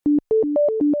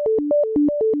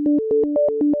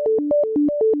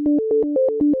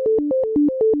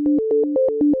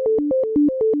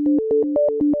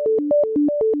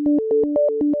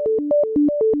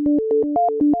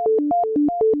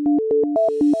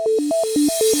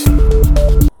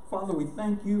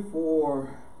thank you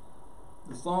for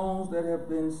the songs that have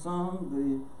been sung,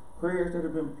 the prayers that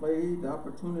have been played, the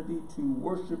opportunity to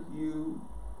worship you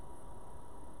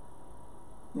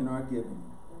in our giving.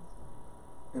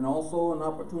 And also an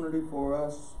opportunity for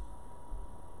us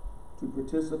to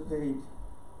participate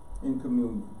in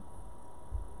communion.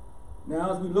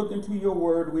 Now, as we look into your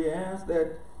word, we ask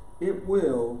that it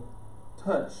will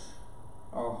touch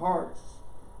our hearts,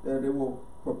 that it will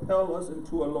propel us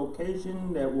into a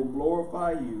location that will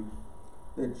glorify you,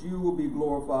 that you will be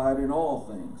glorified in all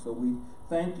things. So we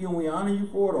thank you and we honor you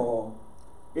for it all.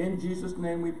 In Jesus'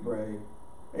 name we pray.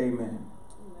 Amen.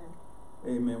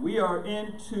 Amen. We are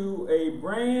into a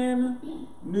brand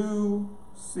new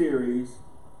series,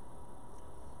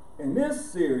 and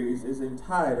this series is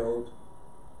entitled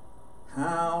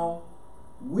How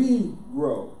We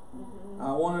Grow.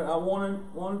 I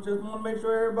want to make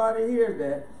sure everybody hears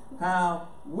that. How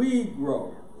we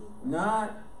grow.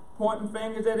 Not pointing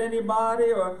fingers at anybody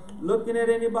or looking at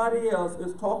anybody else.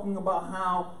 It's talking about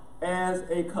how, as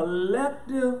a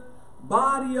collective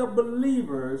body of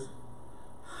believers,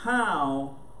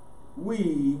 how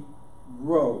we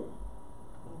grow.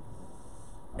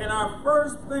 And our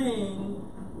first thing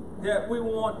that we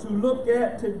want to look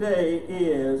at today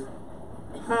is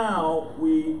how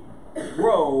we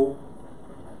grow.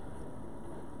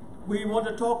 We want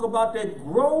to talk about that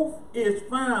growth is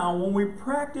found when we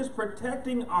practice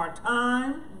protecting our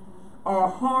time, our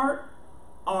heart,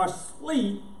 our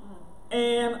sleep,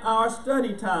 and our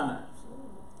study times.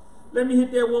 Let me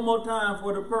hit that one more time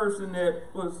for the person that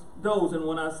was dozing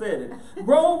when I said it.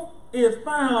 Growth is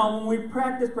found when we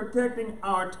practice protecting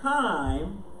our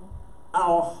time,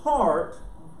 our heart,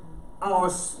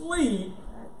 our sleep,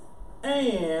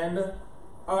 and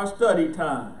our study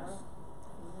times.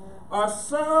 Our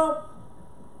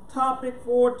subtopic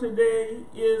for today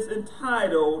is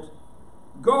entitled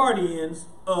Guardians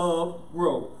of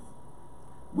Growth.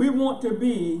 We want to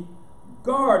be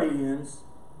guardians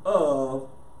of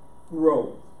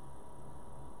growth.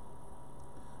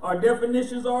 Our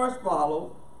definitions are as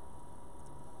follows.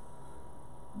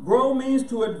 Grow means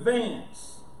to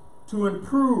advance, to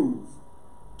improve,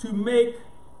 to make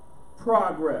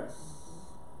progress.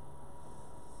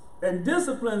 And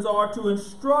disciplines are to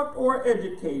instruct or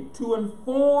educate, to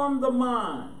inform the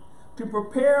mind, to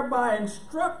prepare by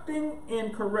instructing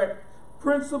in correct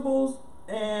principles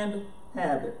and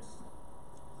habits.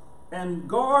 And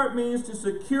guard means to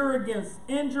secure against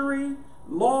injury,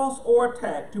 loss, or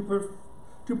attack, to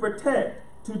protect,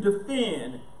 to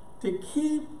defend, to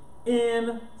keep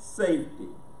in safety.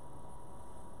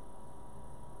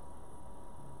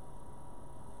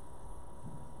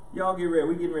 Y'all get ready.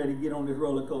 We're getting ready to get on this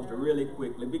roller coaster really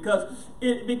quickly because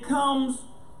it becomes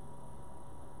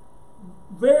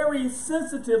very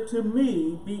sensitive to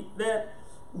me that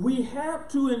we have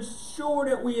to ensure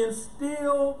that we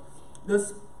instill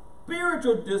the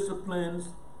spiritual disciplines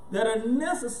that are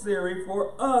necessary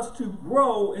for us to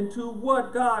grow into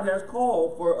what God has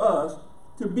called for us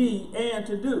to be and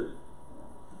to do.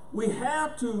 We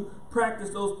have to practice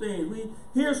those things. We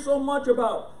hear so much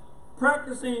about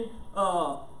practicing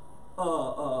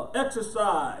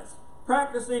exercise,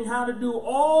 practicing how to do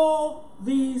all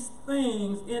these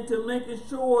things into making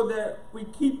sure that we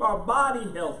keep our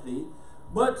body healthy,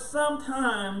 but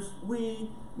sometimes we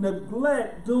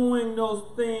neglect doing those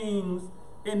things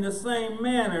in the same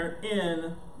manner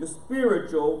in the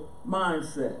spiritual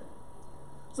mindset.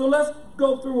 So let's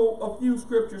go through a few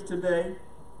scriptures today.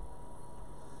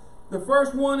 The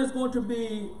first one is going to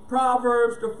be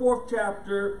Proverbs, the 4th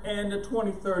chapter and the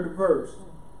 23rd verse.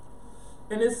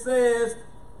 And it says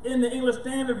in the English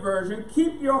Standard Version,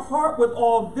 keep your heart with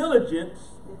all vigilance,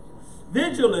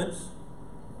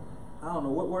 I don't know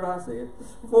what word I said,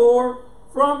 for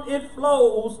from it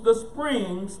flows the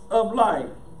springs of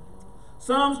life.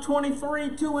 Psalms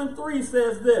 23, 2 and 3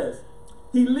 says this,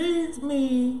 He makes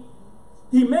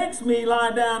me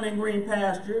lie down in green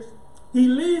pastures. He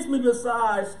leads me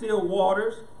beside still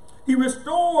waters. He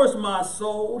restores my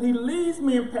soul. He leads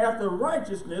me in paths of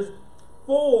righteousness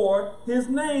for his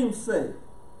name's sake.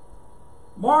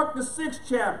 Mark the 6th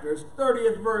chapter,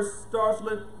 30th verse starts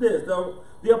with this.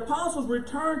 The apostles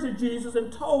returned to Jesus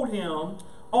and told him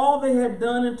all they had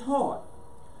done and taught.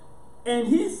 And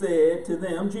he said to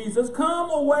them, Jesus,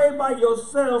 come away by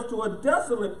yourselves to a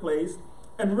desolate place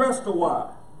and rest a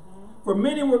while. For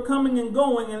many were coming and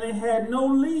going, and they had no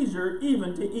leisure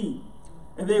even to eat.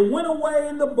 And they went away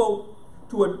in the boat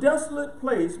to a desolate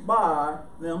place by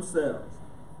themselves.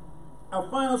 Our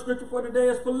final scripture for today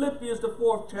is Philippians, the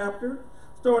 4th chapter,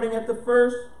 starting at the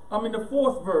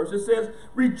 4th verse. It says,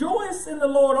 rejoice in the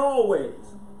Lord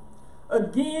always.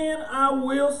 Again, I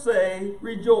will say,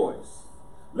 rejoice.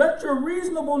 Let your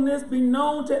reasonableness be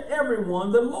known to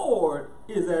everyone. The Lord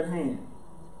is at hand.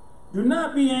 Do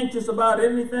not be anxious about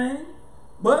anything,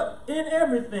 but in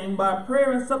everything, by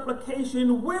prayer and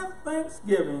supplication with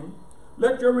thanksgiving,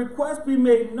 let your requests be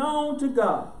made known to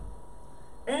God.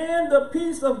 And the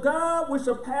peace of God, which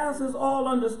surpasses all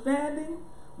understanding,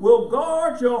 will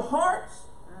guard your hearts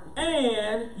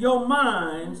and your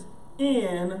minds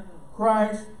in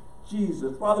Christ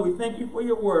Jesus. Father, we thank you for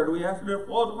your word. We ask that it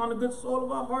falls upon the good soul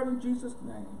of our heart in Jesus'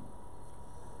 name.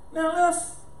 Now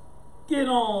let's get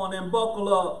on and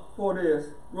buckle up for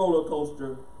this roller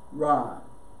coaster ride.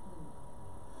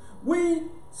 We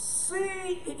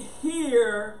see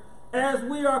here as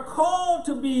we are called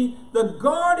to be the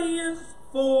guardians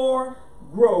for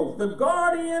growth, the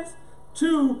guardians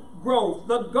to growth,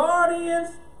 the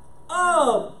guardians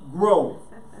of growth,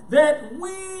 that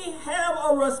we have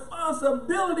a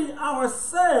responsibility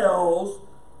ourselves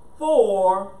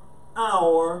for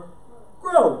our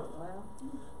growth,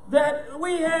 that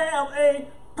we have a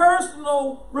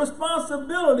personal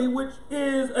responsibility, which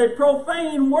is a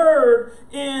profane word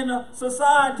in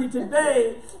society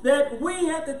today, that we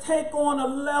have to take on a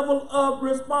level of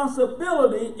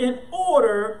responsibility in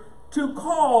order to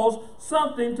cause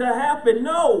something to happen.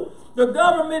 No, the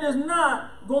government is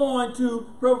not going to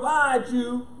provide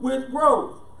you with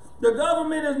growth. The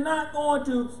government is not going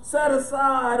to set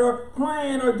aside or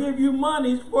plan or give you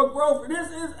monies for growth. This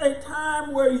is a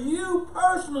time where you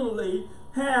personally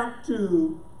have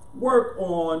to work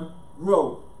on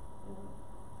growth.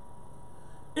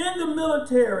 In the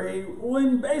military,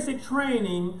 in basic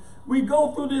training, we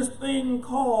go through this thing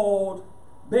called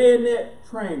bayonet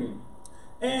training.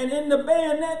 And in the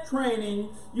bayonet training,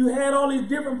 you had all these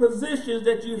different positions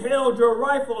that you held your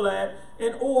rifle at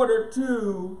in order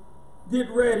to get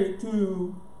ready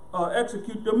to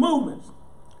execute the movements.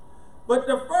 But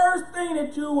the first thing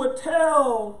that you would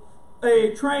tell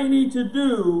a trainee to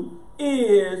do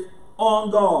is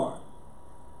on guard,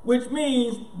 which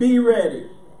means be ready.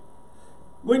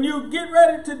 When you get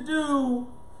ready to do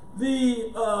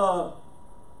the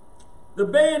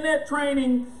bayonet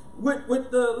training with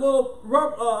the little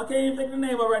rubber, I can't even think of the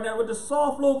name of it right now, with the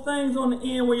soft little things on the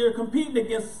end where you're competing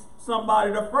against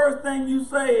somebody, the first thing you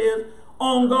say is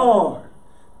on guard.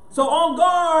 So on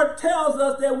guard tells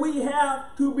us that we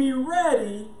have to be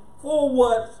ready for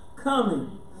what's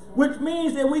coming, which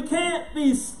means that we can't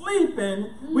be sleeping,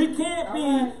 we can't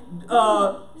be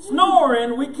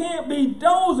snoring, we can't be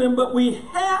dozing, but we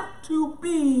have to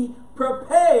be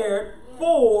prepared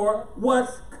for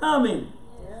what's coming.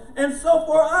 And so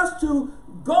for us to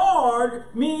guard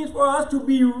means for us to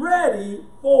be ready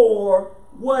for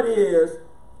what is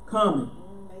coming.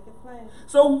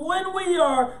 So when we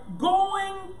are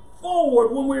going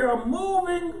forward, when we are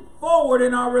moving forward,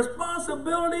 and our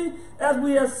responsibility, as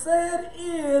we have said,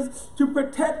 is to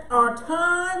protect our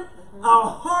time, our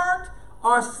heart,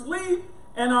 our sleep,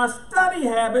 and our study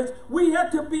habits, we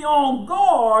have to be on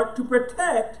guard to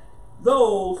protect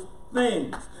those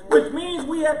things. Which means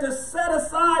we have to set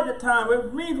aside the time.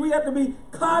 It means we have to be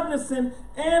cognizant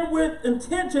and with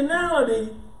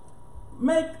intentionality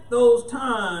make those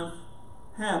times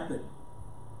happen.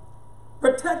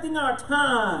 Protecting our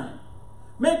time.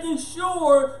 Making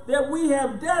sure that we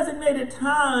have designated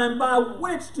time by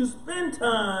which to spend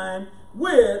time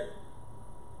with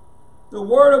the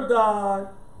Word of God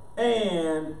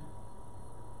and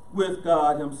with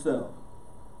God Himself.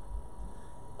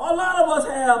 A lot of us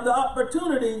have the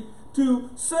opportunity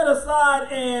to set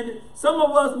aside, and some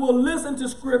of us will listen to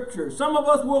Scripture. Some of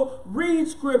us will read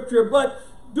Scripture, but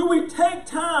do we take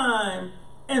time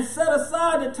and set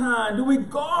aside the time? Do we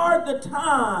guard the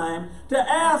time to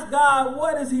ask God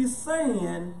what is He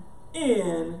saying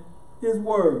in His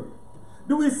Word?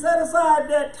 Do we set aside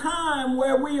that time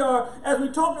where we are, as we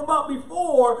talked about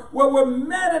before, where we're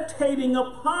meditating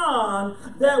upon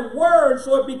that Word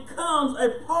so it becomes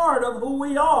a part of who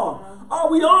we are? Are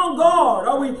we on guard?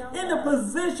 Are we in a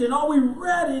position? Are we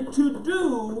ready to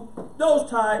do those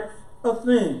type of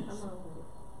things?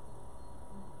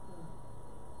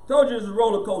 Told you it's a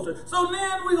roller coaster. So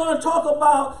then we're going to talk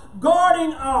about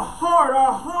guarding our heart.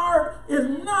 Our heart is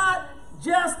not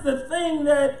just the thing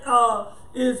that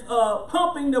is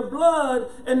pumping the blood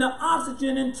and the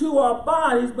oxygen into our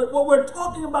bodies, but what we're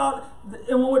talking about,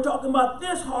 and when we're talking about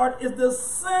this heart, is the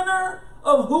center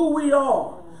of who we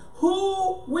are.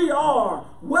 Who we are,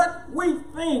 what we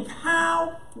think,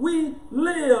 how we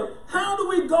live. How do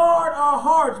we guard our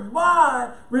hearts?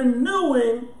 By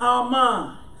renewing our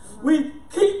mind. We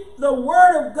keep the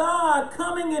Word of God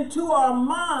coming into our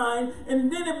mind,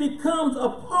 and then it becomes a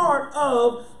part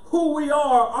of who we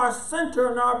are, our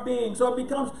center in our being. So it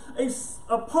becomes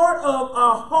a part of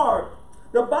our heart.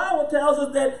 The Bible tells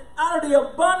us that out of the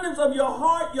abundance of your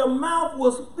heart, your mouth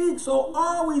will speak. So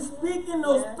are we speaking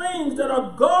those things that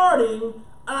are guarding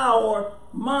our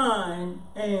mind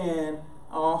and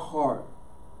our heart?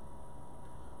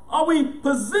 Are we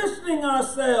positioning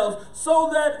ourselves so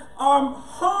that our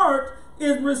heart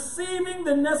is receiving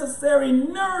the necessary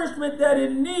nourishment that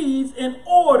it needs in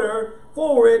order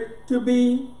for it to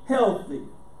be healthy?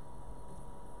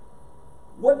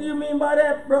 What do you mean by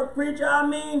that, preacher? I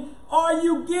mean, are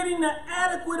you getting the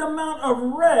adequate amount of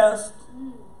rest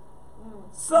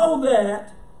so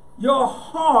that your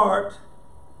heart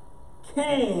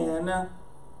can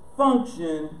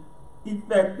function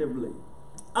effectively?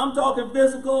 I'm talking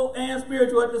physical and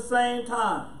spiritual at the same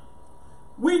time.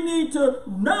 We need to,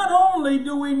 not only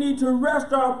do we need to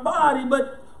rest our body,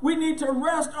 but we need to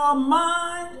rest our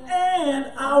mind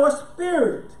and our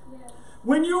spirit.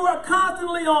 When you are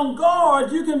constantly on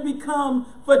guard, you can become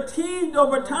fatigued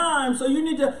over time. So you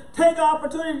need to take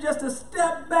opportunity just to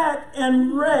step back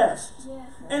and rest.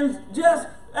 And just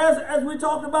as we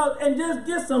talked about, and just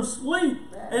get some sleep.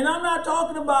 And I'm not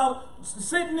talking about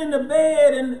sitting in the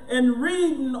bed and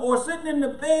reading, or sitting in the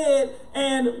bed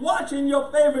and watching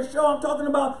your favorite show. I'm talking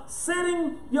about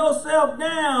sitting yourself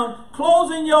down,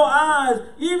 closing your eyes.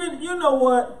 Even, you know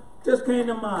what just came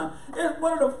to mind? It's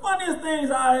one of the funniest things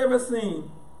I ever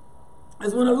seen.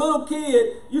 Is when a little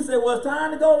kid, you say, well, it's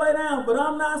time to go lay down, but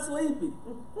I'm not sleepy.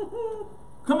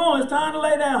 Come on, it's time to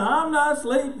lay down. I'm not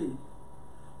sleepy.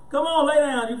 Come on, lay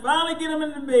down. You finally get them in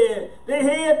the bed. Their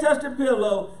head touch the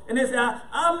pillow, and they say,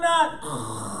 I'm not.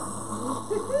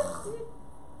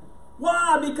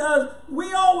 Why? Because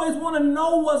we always want to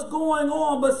know what's going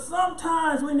on, but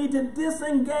sometimes we need to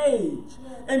disengage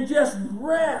and just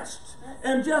rest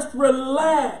and just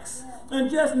relax and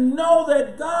just know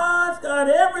that God's got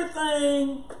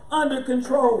everything under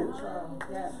control.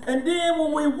 And then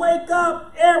when we wake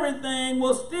up, everything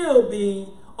will still be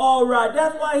all right.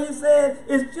 That's why he said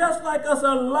it's just like us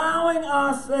allowing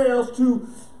ourselves to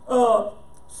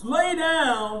lay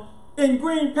down in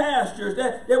green pastures,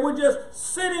 that we're just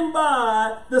sitting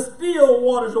by the still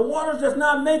waters, the waters that's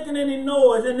not making any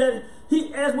noise, and that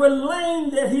he, as we're laying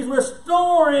there, he's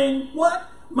restoring what?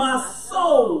 My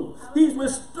soul. He's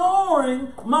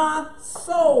restoring my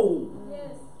soul.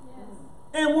 Yes.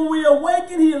 And when we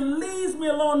awaken, he leads me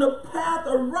along the path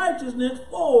of righteousness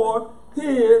for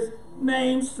his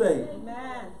name's sake.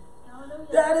 Amen.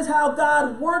 That is how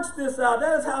God works this out.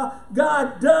 That is how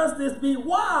God does this.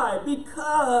 Why?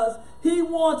 Because he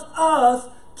wants us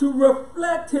to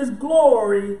reflect his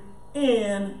glory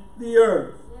in the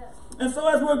earth. And so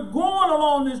as we're going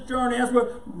along this journey, as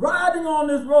we're riding on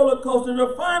this roller coaster,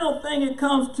 the final thing it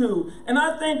comes to, and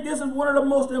I think this is one of the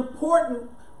most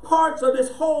important parts of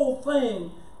this whole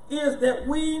thing, is that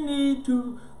we need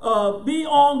to be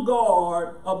on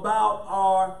guard about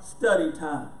our study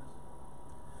time.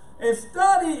 And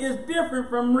study is different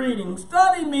from reading.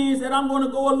 Study means that I'm going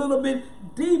to go a little bit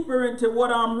deeper into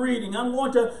what I'm reading. I'm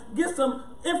going to get some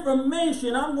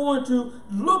information. I'm going to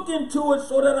look into it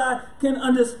so that I can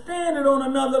understand it on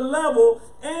another level.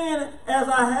 And as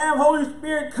I have Holy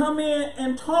Spirit come in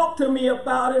and talk to me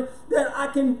about it, that I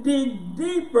can dig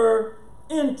deeper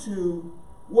into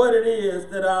what it is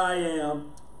that I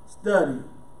am studying.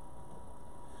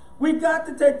 We got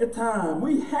to take the time.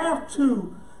 We have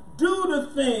to do the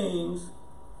things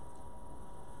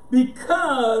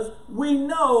because we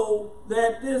know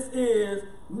that this is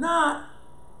not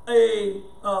a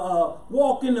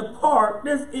walk in the park.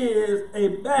 This is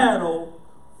a battle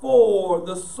for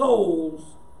the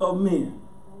souls of men.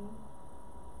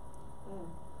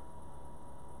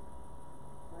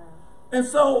 And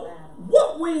so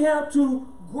what we have to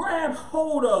grab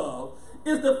hold of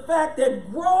is the fact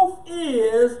that growth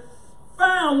is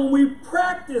found when we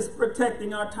practice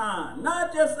protecting our time.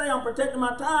 Not just say I'm protecting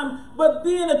my time, but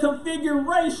being a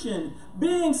configuration,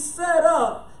 being set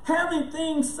up, having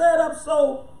things set up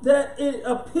so that it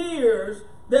appears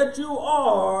that you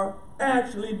are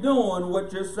actually doing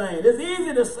what you're saying. It's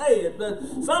easy to say it, but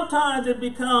sometimes it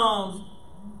becomes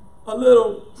a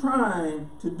little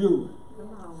trying to do it.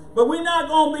 But we're not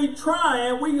going to be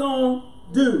trying, we're going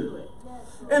to do it.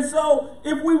 And so,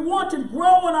 if we want to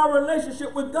grow in our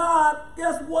relationship with God,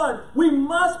 guess what? We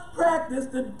must practice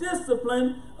the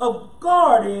discipline of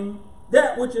guarding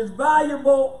that which is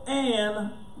valuable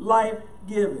and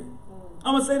life-giving.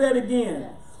 I'm going to say that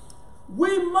again.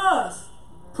 We must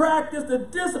practice the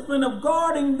discipline of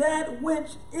guarding that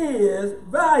which is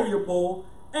valuable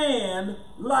and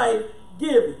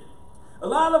life-giving. A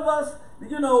lot of us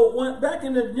you know, back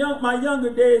in my younger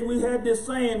days, we had this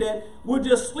saying that we'll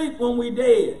just sleep when we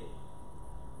dead.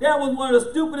 That was one of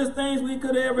the stupidest things we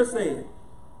could have ever said.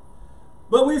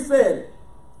 But we said it.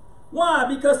 Why?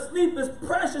 Because sleep is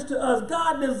precious to us.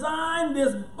 God designed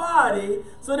this body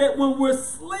so that when we're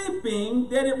sleeping,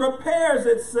 that it repairs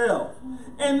itself.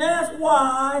 And that's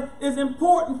why it's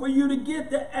important for you to get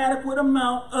the adequate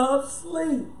amount of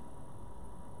sleep.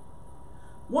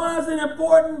 Why is it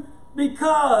important?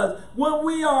 Because when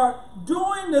we are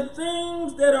doing the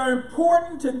things that are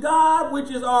important to God, which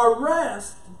is our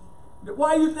rest,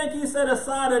 why do you think he set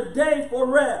aside a day for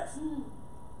rest?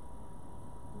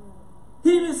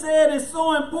 He even said it's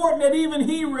so important that even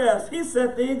he rests. He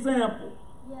set the example.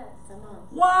 Yes, come on.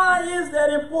 Why is that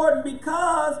important?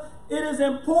 Because it is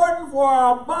important for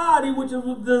our body, which is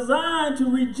designed to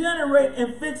regenerate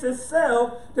and fix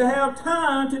itself, to have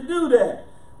time to do that.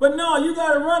 But no, you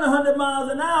got to run 100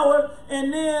 miles an hour,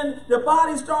 and then the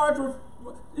body starts with,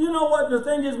 you know what, the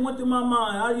thing just went through my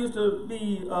mind. I used to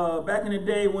be, back in the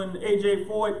day when A.J.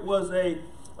 Foyt was a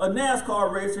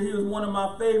NASCAR racer, he was one of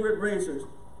my favorite racers.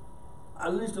 I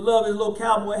used to love his little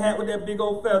cowboy hat with that big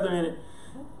old feather in it.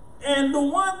 And the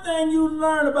one thing you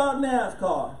learn about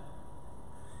NASCAR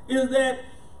is that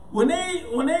when they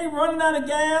run out of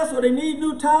gas or they need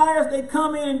new tires, they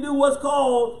come in and do what's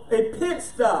called a pit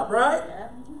stop, right? Yeah.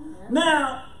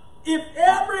 Now, if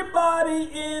everybody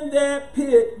in that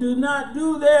pit do not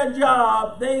do their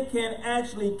job, they can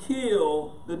actually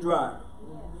kill the driver.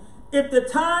 If the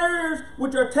tires,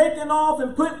 which are taken off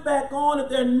and put back on, if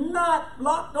they're not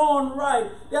locked on right,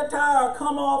 that tire will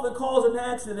come off and cause an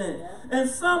accident. Yeah. And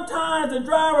sometimes the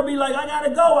driver will be like, I gotta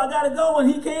go, and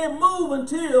he can't move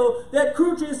until that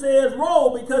crew chief says roll,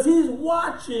 because he's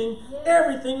watching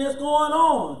everything that's going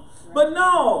on. But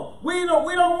no, we don't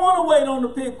want to wait on the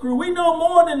pit crew. We know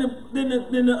more than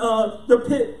the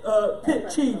pit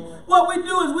chief. What we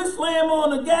do is we slam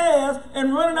on the gas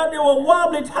and running out there with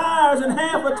wobbly tires and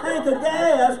half a tank of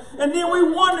gas, and then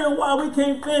we wondering why we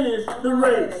can't finish the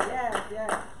race.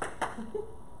 Yes.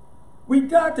 We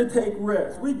got to take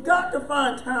rest. We got to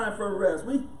find time for rest.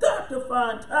 We got to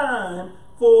find time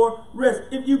for rest.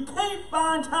 If you can't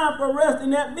find time for rest,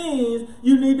 then that means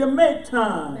you need to make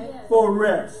time for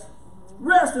rest.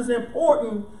 Rest is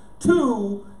important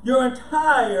to your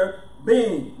entire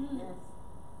being.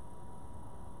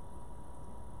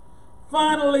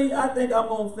 Finally, I think I'm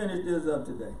going to finish this up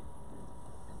today.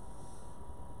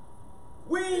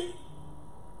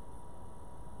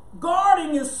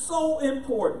 Guarding is so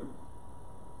important.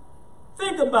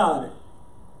 Think about it.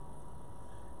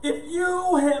 If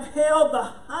you have held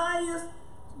the highest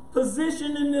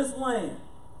position in this land,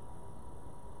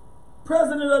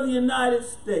 President of the United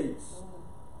States,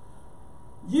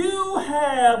 you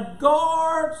have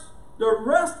guards the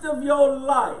rest of your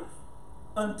life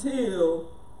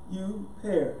until you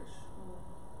perish.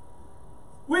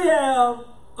 We have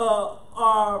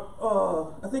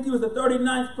I think he was the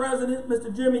 39th president,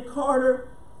 Mr. Jimmy Carter,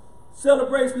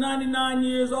 celebrates 99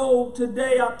 years old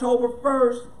today, October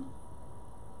 1st.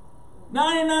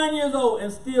 99 years old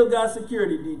and still got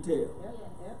security detail.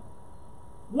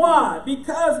 Why?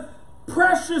 Because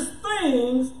precious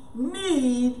things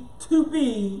need to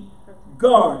be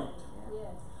guarded.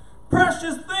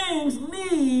 Precious things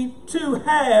need to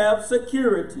have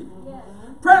security.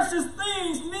 Precious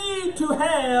things need to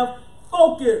have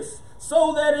focus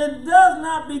so that it does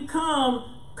not become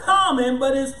common,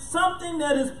 but it's something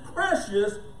that is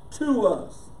precious to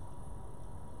us.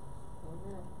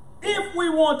 If we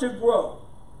want to grow,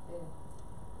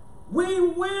 we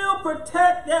will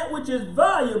protect that which is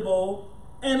valuable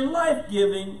and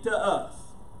life-giving to us.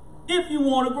 If you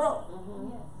want to grow.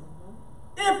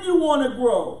 If you want to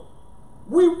grow,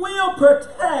 we will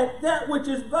protect that which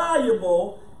is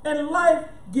valuable and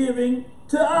life-giving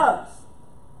to us.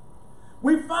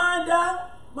 We find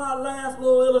out, my last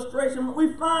little illustration,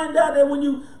 we find out that when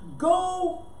you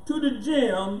go to the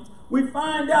gym, we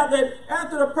find out that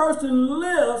after the person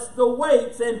lifts the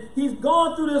weights and he's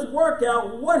gone through this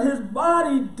workout, what his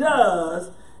body does,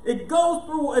 it goes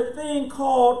through a thing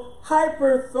called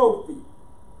hypertrophy.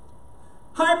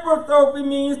 Hypertrophy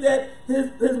means that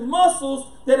his muscles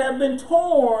that have been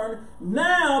torn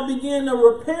now begin a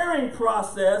repairing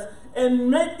process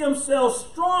and make themselves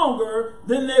stronger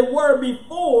than they were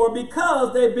before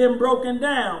because they've been broken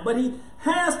down. But he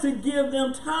has to give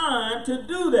them time to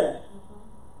do that.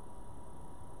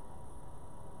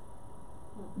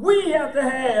 We have to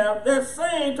have that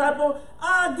same type of,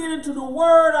 I get into the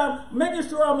word, I'm making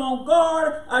sure I'm on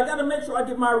guard, I got to make sure I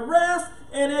get my rest,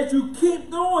 and as you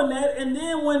keep doing that, and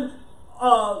then when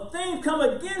things come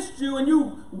against you and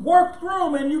you work through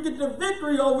them and you get the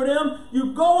victory over them,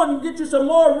 you go and get you some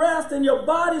more rest and your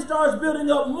body starts building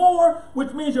up more,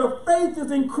 which means your faith is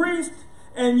increased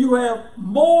and you have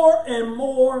more and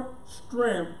more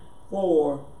strength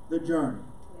for the journey.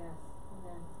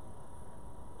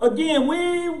 Again,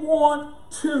 we want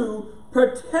to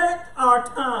protect our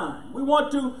time. We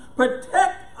want to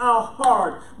protect our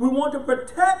heart. We want to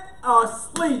protect our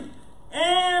sleep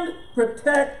and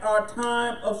protect our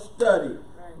time of study.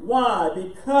 Right. Why?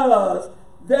 Because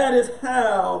that is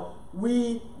how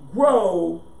we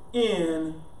grow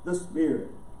in the Spirit.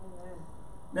 Amen.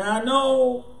 Now, I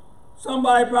know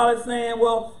somebody probably saying,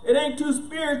 well, it ain't too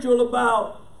spiritual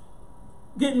about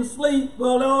getting sleep.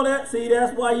 Well, all that, see,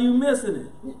 that's why you missing it.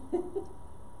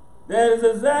 That is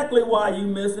exactly why you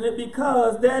missing it,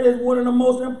 because that is one of the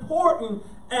most important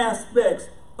aspects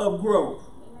of growth.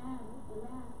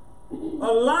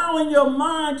 Allowing your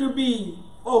mind to be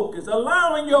focused,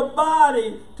 allowing your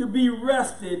body to be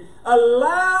rested,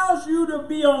 allows you to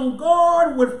be on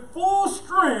guard with full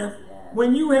strength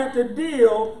when you have to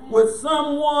deal with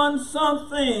someone,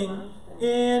 something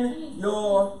in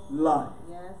your life.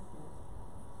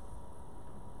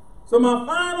 So my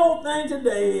final thing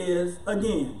today is,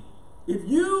 again, if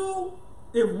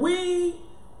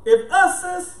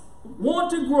us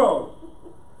want to grow,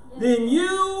 then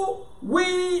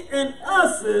we and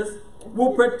us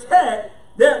will protect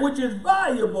that which is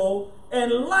valuable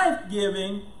and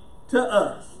life-giving to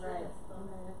us. Right.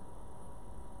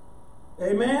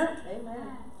 Amen? Amen.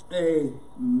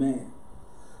 Amen.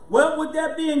 Well, with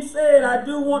that being said, I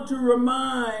do want to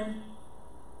remind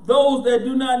those that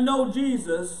do not know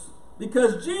Jesus,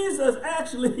 because Jesus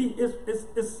actually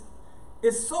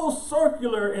is so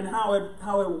circular in how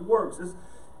it works.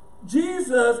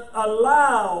 Jesus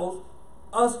allows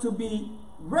us to be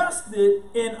rested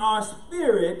in our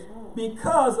spirit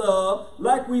because of,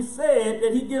 like we said,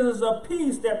 that he gives us a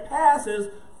peace that passes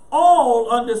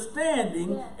all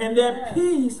understanding, and that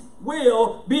peace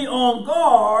will be on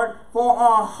guard for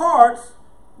our hearts,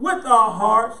 with our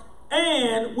hearts,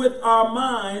 and with our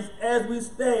minds as we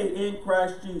stay in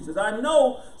Christ Jesus. I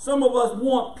know some of us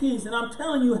want peace, and I'm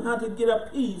telling you how to get a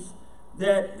peace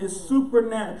that is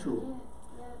supernatural.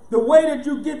 The way that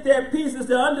you get that peace is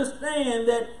to understand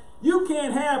that you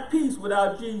can't have peace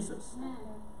without Jesus.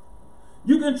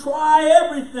 You can try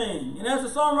everything. And as the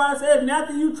songwriter said, and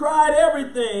after you tried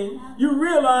everything, you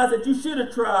realize that you should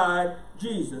have tried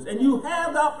Jesus. And you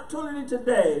have the opportunity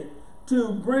today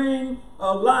to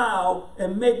allow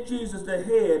and make Jesus the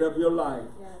head of your life.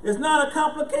 It's not a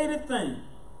complicated thing.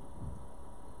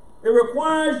 It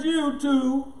requires you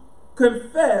to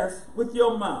confess with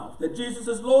your mouth that Jesus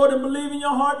is Lord and believe in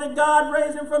your heart that God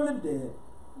raised him from the dead.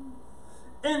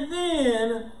 And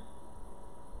then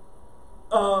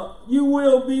you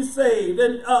will be saved.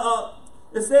 And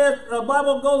it says, the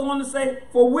Bible goes on to say,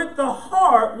 for with the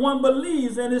heart one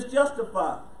believes and is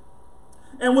justified,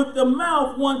 and with the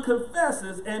mouth one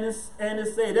confesses and is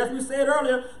saved. As we said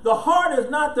earlier, the heart is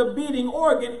not the beating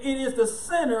organ, it is the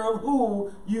center of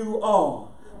who you are.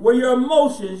 Where your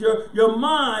emotions, your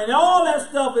mind, all that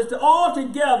stuff is all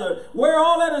together, where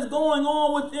all that is going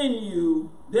on within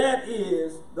you, that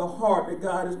is the heart that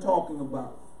God is talking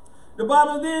about. The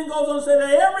Bible then goes on to say that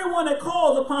everyone that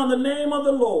calls upon the name of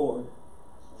the Lord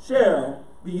shall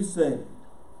be saved.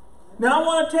 Now I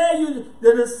want to tell you,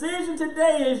 the decision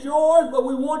today is yours, but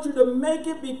we want you to make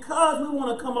it because we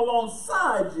want to come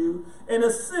alongside you and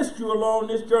assist you along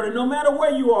this journey. No matter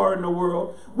where you are in the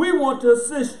world, we want to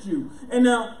assist you. And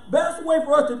the best way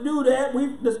for us to do that,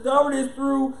 we've discovered, is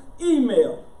through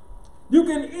email. You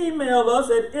can email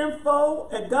us at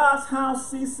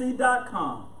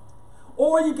info@godshousecc.com.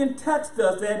 Or you can text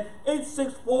us at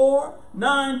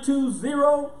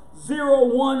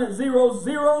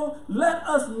 864-920-0100. Let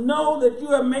us know that you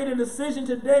have made a decision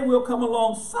today. We'll come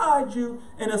alongside you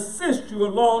and assist you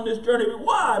along this journey.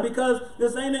 Why? Because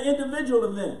this ain't an individual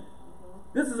event.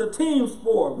 This is a team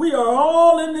sport. We are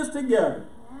all in this together.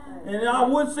 And I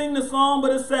would sing the song,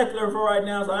 but it's secular for right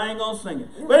now, so I ain't going to sing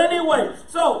it. But anyway,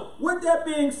 so with that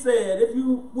being said,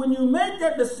 when you make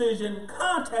that decision,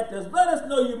 contact us. Let us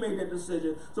know you made that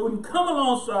decision so we can come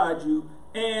alongside you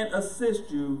and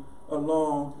assist you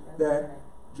along that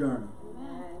journey.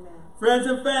 Amen. Friends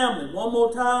and family, one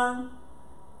more time.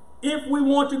 If we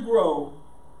want to grow,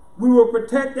 we will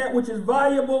protect that which is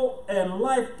valuable and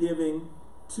life-giving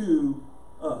to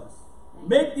us.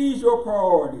 Make these your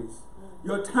priorities.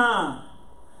 Your time,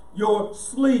 your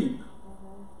sleep,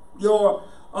 your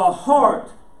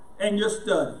heart, and your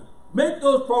study. Make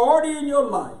those priority in your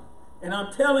life. And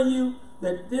I'm telling you,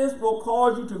 that this will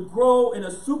cause you to grow in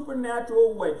a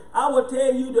supernatural way. I will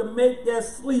tell you to make that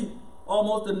sleep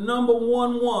almost the number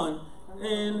one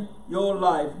in your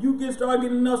life. You start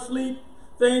getting enough sleep,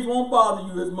 things won't bother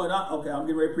you as much. I'm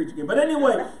getting ready to preach again. But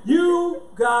anyway, you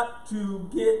got to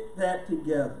get that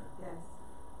together. Yes.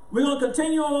 We're going to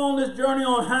continue along this journey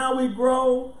on how we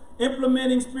grow,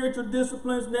 implementing spiritual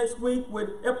disciplines next week with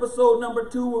episode number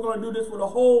 2. We're going to do this for the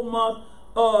whole month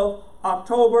of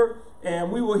October,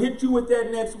 and we will hit you with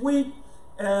that next week.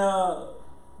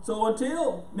 So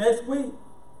until next week,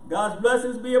 God's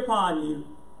blessings be upon you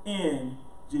in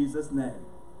Jesus' name.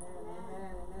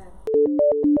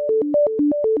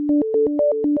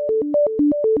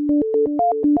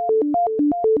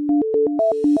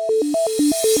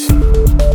 Amen.